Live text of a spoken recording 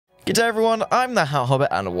G'day everyone, I'm the Hobbit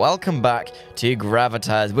and welcome back to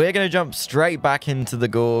Gravitas. We're going to jump straight back into the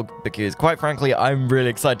Gorg because quite frankly I'm really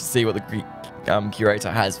excited to see what the curator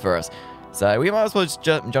has for us. So we might as well just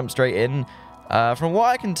jump straight in. From what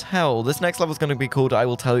I can tell, this next level is going to be called I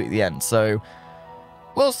Will Tell You at the End. So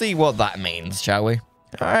we'll see what that means, shall we?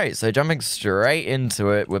 Alright, so jumping straight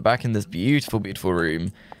into it, we're back in this beautiful, beautiful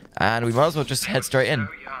room. And we might as well just head straight in.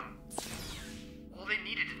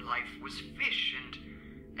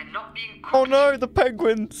 Oh no, the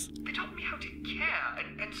penguins! They taught me how to care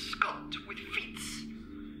and sculpt with feet.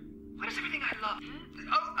 What is everything I love?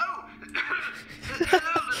 Oh! Hello,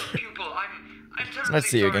 little pupil. I'm terribly Nice to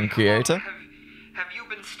see you again, creator. Have you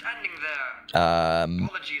been standing there?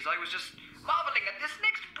 Apologies, I was just marveling at this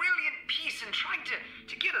next brilliant piece and trying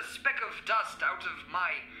to get a speck of dust out of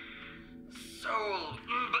my soul.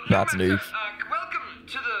 But no That's matter. new. Welcome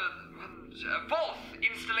to the fourth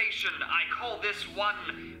installation. I call this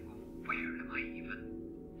one... Where am I even?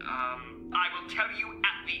 I will tell you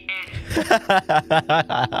at the end.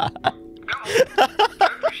 Go on. I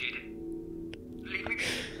appreciate it. Leave me be.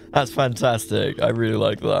 That's fantastic. I really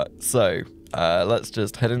like that. So, let's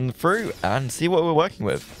just head in through and see what we're working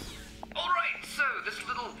with. Alright, so this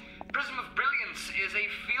little prism of brilliance is a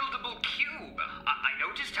fieldable cube. I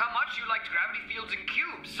noticed how much you liked gravity fields and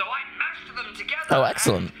cubes, so I mashed them together. Oh,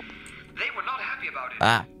 excellent. They were not happy about it.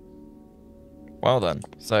 Ah. Well then.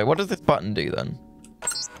 So what does this button do then?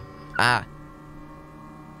 Ah.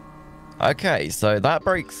 Okay, so that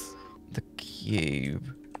breaks the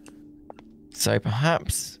cube. So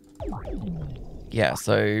perhaps... Yeah,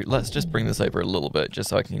 so let's just bring this over a little bit just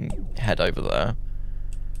so I can head over there.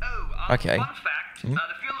 Oh, okay. Fun fact, the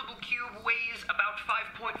fieldable cube weighs about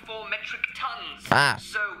 5.4 metric tons. Ah.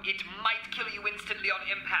 So it might kill you instantly on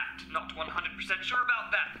impact. Not 100% sure about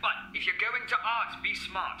that, but if you're going to art, be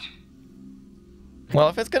smart. Well,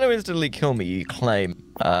 if it's going to instantly kill me, you claim.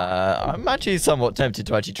 I'm actually somewhat tempted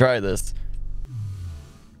to actually try this.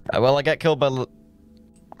 Well, I get killed by...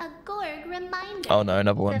 A Gorg reminder. Oh no,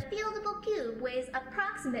 another one. The fieldable cube weighs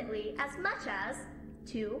approximately as much as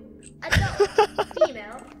 2 adult,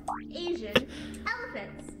 female, Asian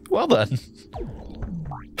elephants. Well then.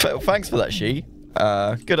 Thanks for that, she.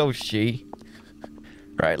 Good old she.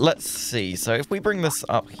 Right, let's see. So if we bring this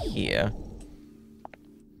up here...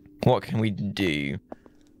 What can we do?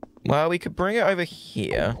 Well, we could bring it over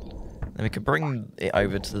here. Then we could bring it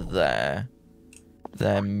over to there.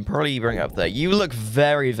 Then probably bring it up there. You look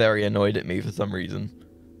very, very annoyed at me for some reason.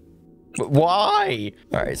 But why?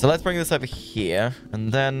 Alright, so let's bring this over here.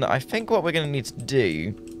 And then I think what we're going to need to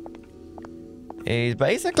do is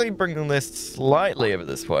basically bring this slightly over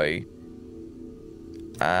this way.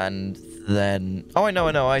 And then... Oh, I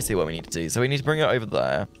know. I see what we need to do. So we need to bring it over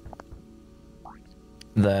there.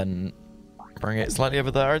 Then bring it slightly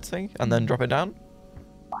over there, I'd think, and then drop it down.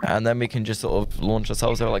 And then we can just sort of launch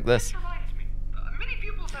ourselves over like this. Many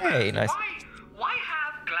pupils have Hey, asked, nice. Why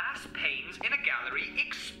have glass panes in a gallery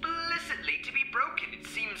explicitly to be broken? It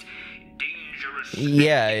seems dangerous.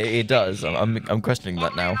 Yeah, it does. I'm questioning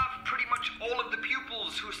that now. Enough, pretty much all of the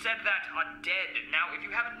pupils who said that are dead. Now, if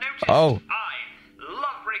you haven't noticed, Oh. I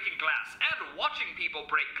love breaking glass and watching people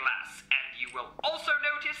break glass. And you will also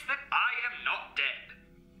notice that I am not dead.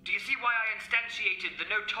 Do you see why I instantiated the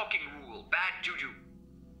no talking rule? Bad juju.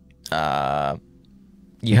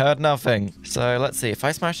 You heard nothing. So let's see. If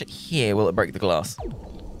I smash it here, will it break the glass?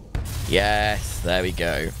 Yes, there we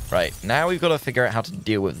go. Right, now we've got to figure out how to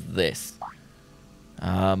deal with this.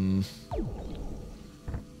 Maybe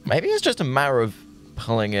it's just a matter of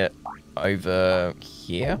pulling it over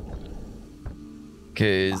here.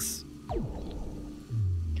 Because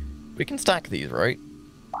we can stack these, right?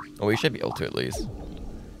 Or we should be able to at least.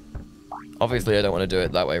 Obviously, I don't want to do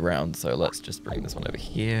it that way around, so let's just bring this one over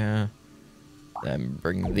here. Then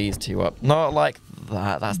bring these two up. Not like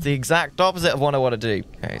that. That's the exact opposite of what I want to do.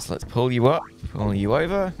 Okay, so let's pull you up, pull you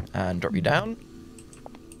over, and drop you down.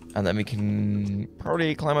 And then we can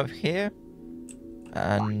probably climb up here.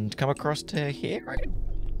 And come across to here, right?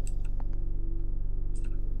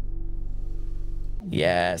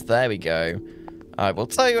 Yes, there we go. I will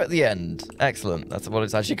tell you at the end. Excellent. That's what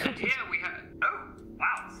it's actually called. Here we have... Oh,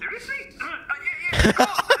 wow, seriously? Yeah, of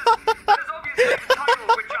course. That is obviously the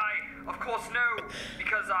title, which I, of course, know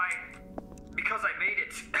because I made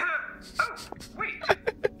it. Oh, wait.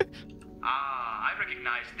 I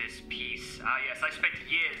recognize this piece. Yes, I spent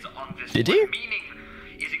years on this. Did you? Meaning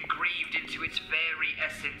is engraved into its very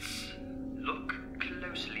essence. Look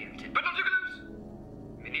closely at it, but not too close.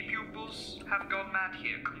 Many pupils have gone mad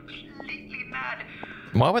here, completely mad.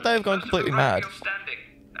 Why would they have gone completely mad?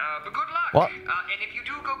 But good luck. What? And if you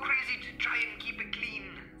do go crazy, try and keep it clean.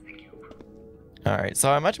 Thank you. Alright,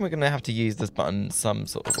 so I imagine we're going to have to use this button some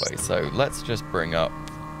sort of way. So let's just bring up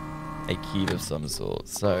a cube of some sort.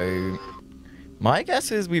 So my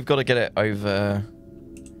guess is we've got to get it over...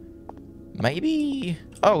 Maybe...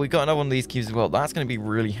 Oh, we got another one of these cubes as well. That's going to be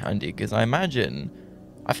really handy because I imagine...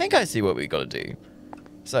 I think I see what we got to do.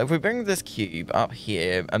 So if we bring this cube up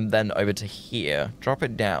here and then over to here, drop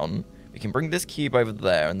it down, we can bring this cube over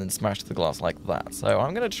there and then smash the glass like that. So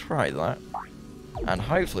I'm going to try that. And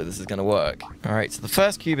hopefully this is going to work. Alright, so the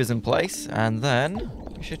first cube is in place, and then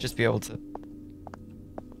we should just be able to...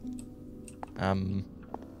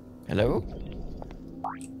 Hello?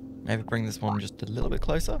 Maybe bring this one just a little bit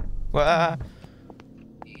closer? Well,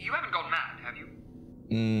 You haven't gone mad, have you?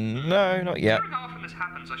 no, not yet. Considering how often this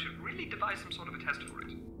happens, I should really devise some sort of a test for it.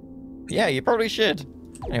 Yeah, you probably should.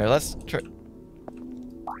 Anyway, let's try...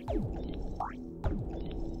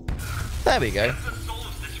 There we go.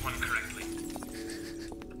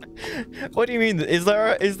 What do you mean? Is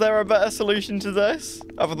there a better solution to this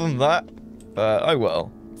other than that? Oh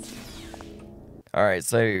well. All right,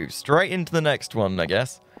 so straight into the next one, I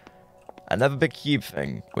guess. Another big cube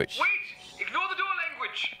thing, which. Wait! Ignore the door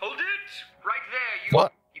language. Hold it right there. You.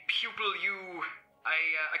 What? You pupil. You.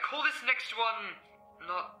 I call this next one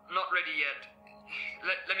not ready yet.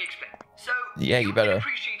 Let me explain. So. Yeah, you better. You've been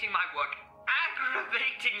appreciating my work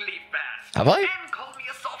aggravatingly fast. Have I? And call me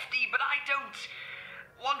a softie, but I don't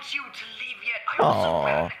want you to leave yet. I also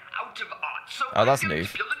ran out of art, so that's I'm going new.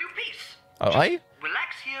 to build a new piece. Oh, are you?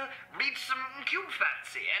 Relax here, read some cube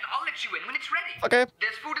fancy, and I'll let you in when it's ready. Okay.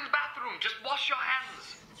 There's food in the bathroom. Just wash your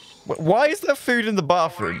hands. Why is there food in the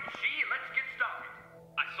bathroom? See, let's get started.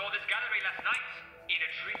 I saw this gallery last night in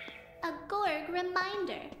a tree. A Gorg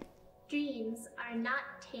reminder. Dreams are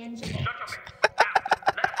not tangible. Shut up. Now,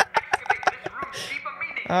 let's excavate this room's deeper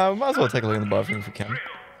meaning. Might as well take a look in the bathroom if we can.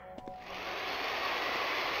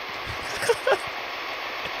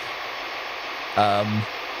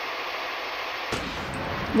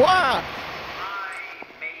 Wow! I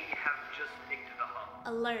may have just picked the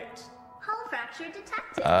hull. Alert. Hull fracture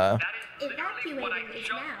detected. That is literally what I Evacuating is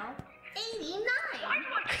just... now 89. Why do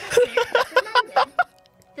I... Recommended.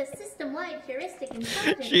 The system-wide heuristic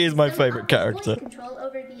intelligence She is my system favorite offers character. voice control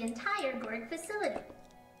over the entire Gorg facility.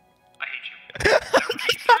 I hate you.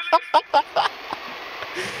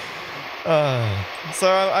 So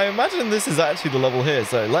I imagine this is actually the level here.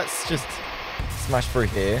 So let's just smash through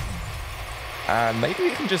here. And maybe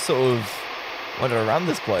we can just sort of wander around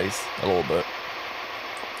this place a little bit.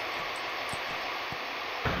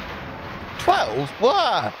 12?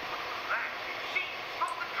 Wow!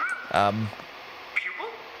 Pupil?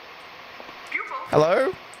 Pupil?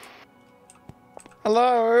 Hello?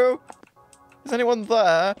 Hello? Is anyone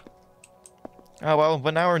there? Oh well,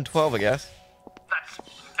 we're now in 12, I guess. That's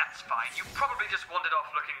fine. You probably just wandered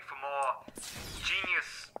off looking for more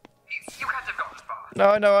genius. You can't have gone as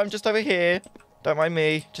far. No, I'm just over here. Don't mind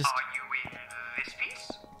me. Just. Are you in this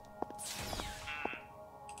piece?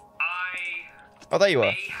 I Oh, there you are.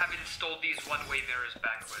 may have installed these one-way mirrors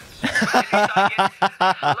backwards.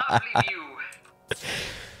 Lovely view.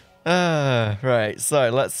 Right, so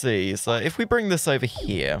let's see. So if we bring this over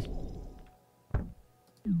here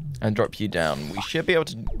and drop you down, we should be able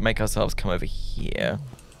to make ourselves come over here.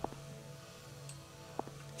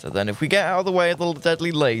 So then if we get out of the way of the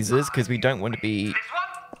deadly lasers, because we don't want to be... This one?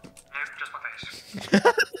 No, just my face.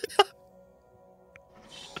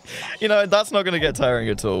 You know, that's not going to get tiring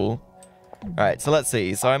at all. Alright, so let's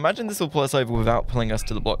see. So I imagine this will pull us over without pulling us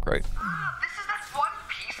to the block, right? This is that one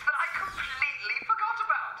piece that I completely forgot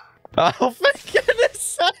about. Oh, for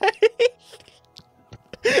goodness sake!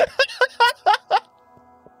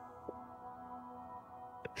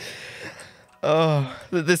 Oh,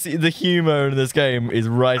 the humor in this game is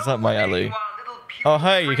right up my alley. Oh,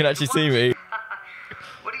 hey, you can actually see me.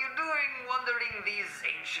 What are you doing wandering these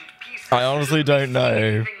ancient pieces? I honestly don't know.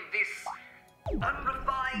 Anything this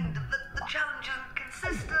unrefined, the challenge isn't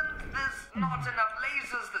consistent, there's not enough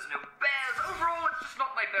lasers, there's no bears. Overall, it's just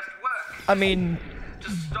not my best work. I mean...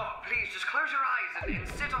 Just stop, please. Just close your eyes and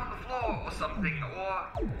sit on the floor or something, or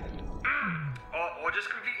just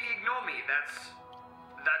completely ignore me. That's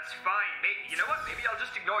fine. You know what? Maybe I'll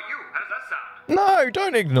just ignore you. How does that sound? No,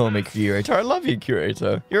 don't ignore me, Curator. I love you,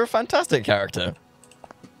 Curator. You're a fantastic character.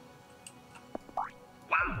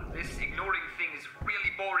 Wow, this ignoring thing is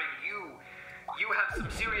really boring. You have some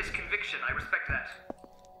serious conviction. I respect that.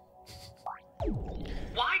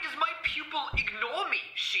 Why does my pupil ignore me?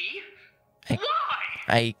 She?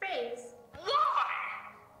 Why? Phrase Why?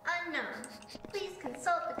 unknown. Please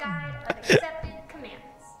consult the guide of accepted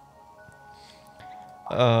commands.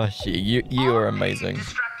 Oh, you are amazing.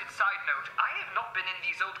 Distracted side note. I have not been in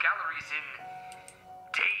these old galleries in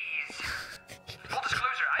days. Full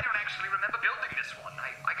disclosure, I don't actually remember building this one.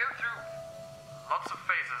 I go through lots of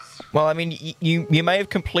phases. Well, I mean, you may have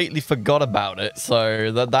completely forgot about it,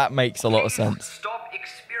 so that makes a lot of sense. Stop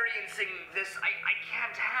experiencing this. I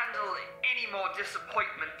can't handle any more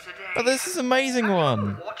disappointment today. But this is an amazing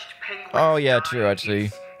one. Watched penguins Oh yeah, die. true actually.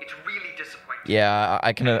 It's really disappointing. Yeah,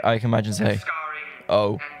 I can imagine so. Scarring.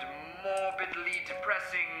 Oh. And morbidly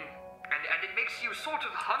depressing. And it makes you sort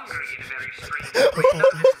of hungry in a very strange way. No,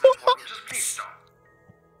 this is important. Just please stop.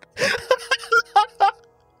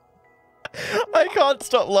 I can't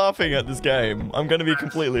stop laughing at this game. I'm going to be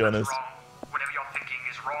completely That's honest. wrong. Whatever you're thinking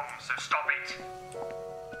is wrong, so stop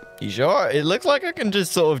it. You sure? It looks like I can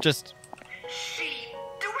just sort of just... She,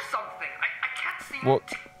 do something. I can't seem What?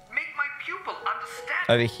 to make my pupil understand.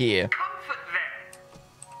 Over here. Comfort them.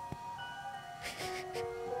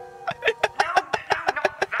 No, not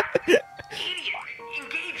that. Idiot.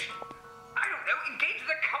 Engage. I don't know. Engage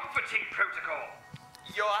the comforting protocol.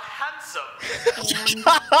 You're handsome. And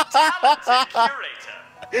Talented curator.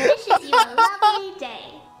 wishes you a lovely day.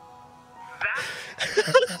 That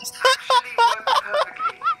actually worked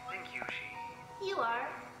perfectly. Thank you, she. You are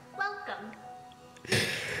welcome.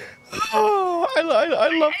 Oh, I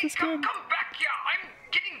love this Come game. back here. I'm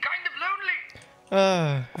getting kind of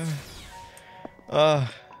lonely.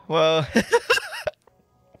 Well...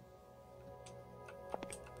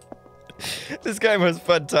 This game has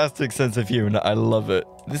fantastic sense of humor. I love it.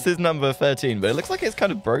 This is number 13, but it looks like it's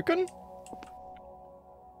kind of broken.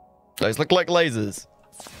 Those look like lasers.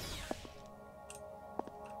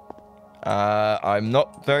 I'm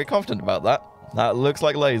not very confident about that. That looks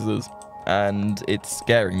like lasers, and it's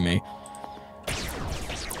scaring me.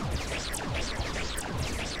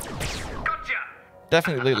 Gotcha.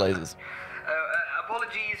 Definitely lasers.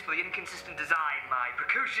 Apologies for the inconsistent design, my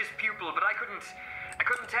precocious pupil, but I couldn't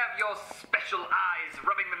have your special eyes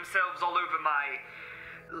rubbing themselves all over my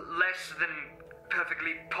less than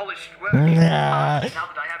perfectly polished work. Nah. Now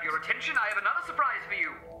that I have your attention, I have another surprise for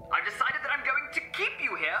you. I've decided that I'm going to keep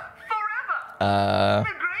you here forever.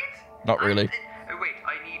 Isn't it great? Not really. Wait,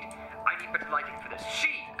 I need better lighting for this. She,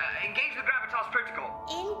 engage the Gravitas protocol.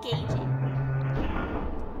 Engaging.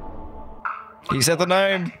 You said the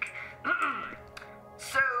name.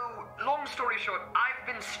 So, long story short, I've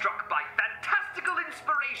been struck by fantastical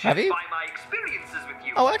inspiration Have you? by my experiences with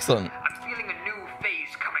you. Oh, excellent. I'm feeling a new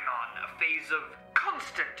phase coming on, a phase of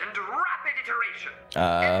constant and rapid iteration.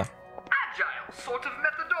 An agile sort of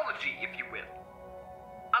methodology, if you will.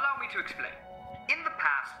 Allow me to explain. In the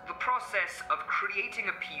past, the process of creating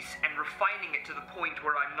a piece and refining it to the point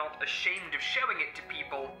where I'm not ashamed of showing it to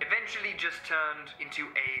people eventually just turned into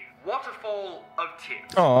a waterfall of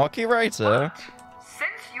tears. Oh, curator. But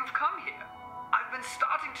since you've come here, I've been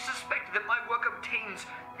starting to suspect that my work obtains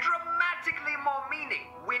dramatically more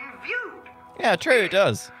meaning when viewed. Yeah, true, it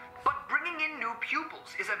does. But bringing in new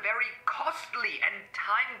pupils is a very costly and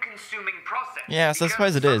time-consuming process. Yes, I because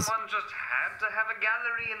suppose it is. Someone just had to have a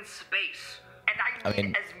gallery in space, and I need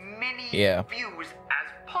mean, as many yeah. views as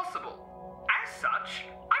possible. As such,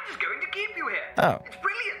 I'm just going to keep you here. Oh. It's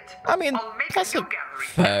brilliant. I mean, I'll make that's a a new gallery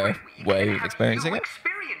fair every week way and of have experiencing you it.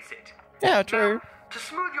 Experience it. Yeah, true. Now, to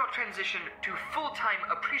smooth your transition to full-time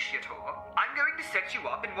appreciator, I'm going to set you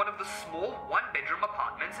up in one of the small one-bedroom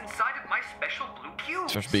apartments inside of my special blue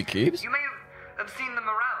cubes. Supposed to be cubes? You may have seen them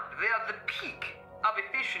around. They are the peak of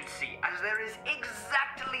efficiency, as there is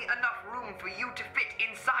exactly enough room for you to fit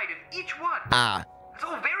inside of each one. Ah, It's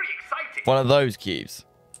all very exciting. one of those cubes.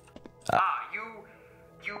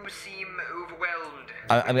 You seem overwhelmed.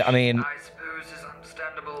 I mean, I suppose is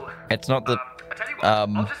understandable. it's not the I tell you what,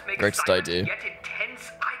 I'll just make greatest silent idea. yet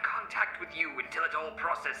intense eye contact with you until it all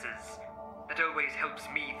processes. That always helps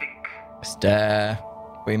me think. Stare.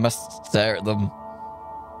 We must stare at them.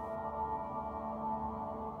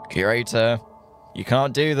 Curator, you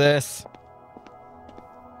can't do this.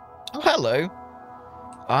 Oh, hello.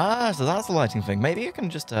 Ah, so that's the lighting thing. Maybe you can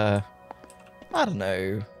just, I don't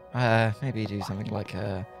know. Maybe do something like,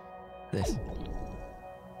 this.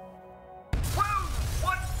 Whoa!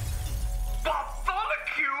 What?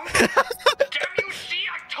 Bartholomew? Damn you, see?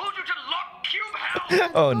 I told you to lock Cube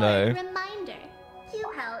Hell! Oh, no. Reminder: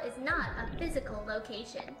 Cube Hell is not a physical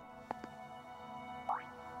location.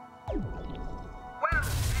 Well,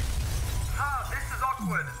 this is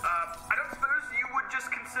awkward. I don't suppose you would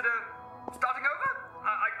just consider starting over?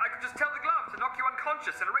 I could just tell the glove to knock you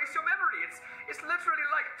unconscious and erase your memory. It's literally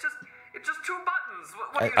like it's just two buttons.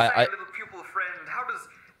 What do you say, little pupil friend? How does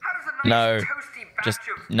a nice toasty batch just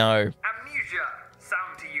of no. amnesia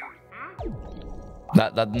sound to you?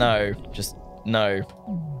 No, just no.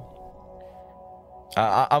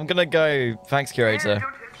 I'm gonna go. Thanks, Yeah, curator. don't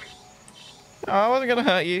hit me. I wasn't gonna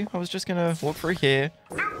hurt you. I was just gonna walk through here.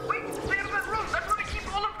 No, wait, stay out of that room. That's where we keep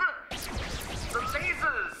all of the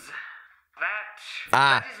lasers.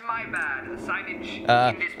 That is my bad. The signage in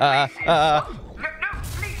this place is... no,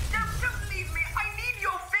 please, don't leave me. I need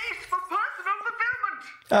your face for personal fulfillment.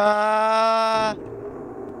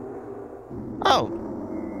 Oh.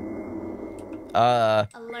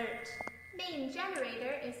 Alert. Main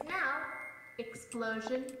generator is now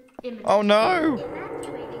explosion imminent. Oh no.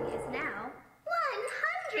 Evacuating is now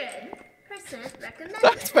 100% recommended.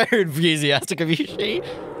 That's very enthusiastic of you, she. Gallery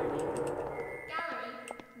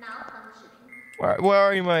malfunctioning. Where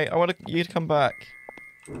are you, mate? I want you to come back.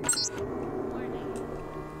 Warning.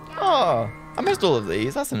 Oh, I missed all of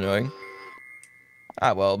these. That's annoying.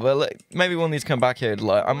 Ah, well, but maybe we'll need to come back here.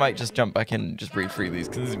 Like, I might just jump back in and just read through these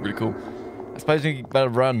because this is really cool. I suppose we better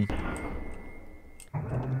run.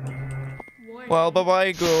 Warning. Well,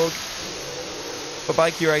 bye-bye, Gorg.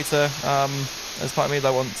 Bye-bye, curator. There's part of me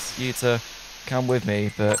that wants you to come with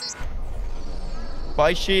me, but...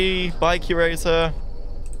 Bye, she. Bye, curator.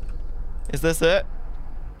 Is this it?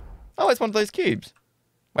 Oh, it's one of those cubes.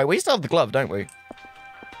 Wait, we still have the glove, don't we?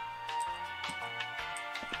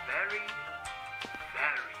 Very,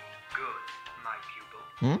 very good, my pupil.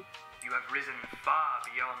 Hmm? You have risen far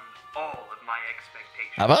beyond all of my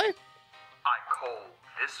expectations. Have I? I call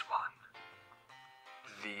this one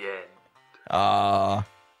the end.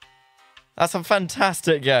 That's a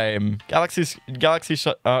fantastic game. Galaxy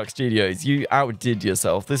Arc Studios, you outdid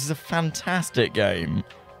yourself. This is a fantastic game.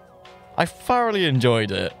 I thoroughly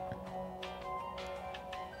enjoyed it.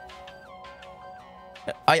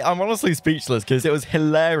 I'm honestly speechless because it was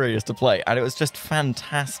hilarious to play and it was just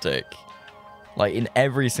fantastic. Like, in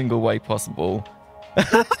every single way possible.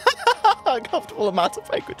 Uncomfortable amount of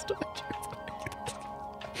language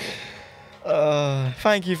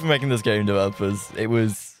thank you for making this game, developers. It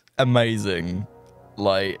was amazing.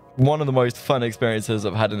 Like, one of the most fun experiences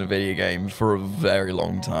I've had in a video game for a very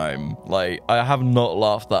long time. Like, I have not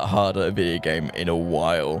laughed that hard at a video game in a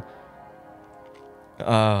while.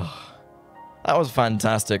 That was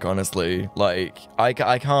fantastic, honestly. Like, I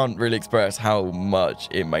can't really express how much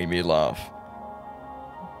it made me laugh.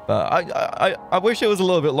 But I wish it was a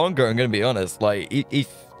little bit longer, I'm gonna be honest. Like,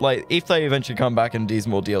 if they eventually come back and do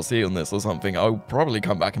some more DLC on this or something, I'll probably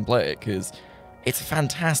come back and play it, because it's a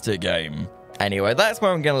fantastic game. Anyway, that's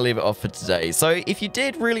where I'm going to leave it off for today. So if you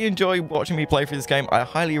did really enjoy watching me play through this game, I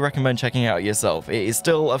highly recommend checking it out yourself. It is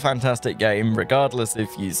still a fantastic game, regardless if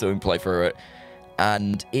you saw me play through it.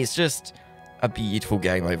 And it's just a beautiful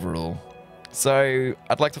game overall. So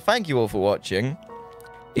I'd like to thank you all for watching.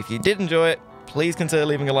 If you did enjoy it, please consider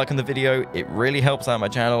leaving a like on the video. It really helps out my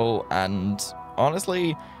channel, and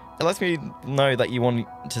honestly, it lets me know that you want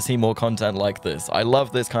to see more content like this. I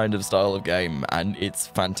love this kind of style of game, and it's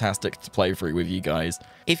fantastic to play through with you guys.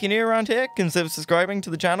 If you're new around here, consider subscribing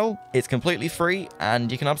to the channel. It's completely free,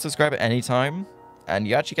 and you can unsubscribe at any time, and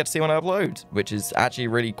you actually get to see when I upload, which is actually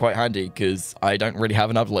really quite handy, because I don't really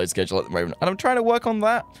have an upload schedule at the moment, and I'm trying to work on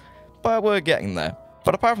that, but we're getting there.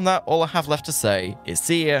 But apart from that, all I have left to say is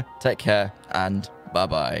see ya, take care, and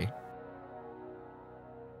bye-bye.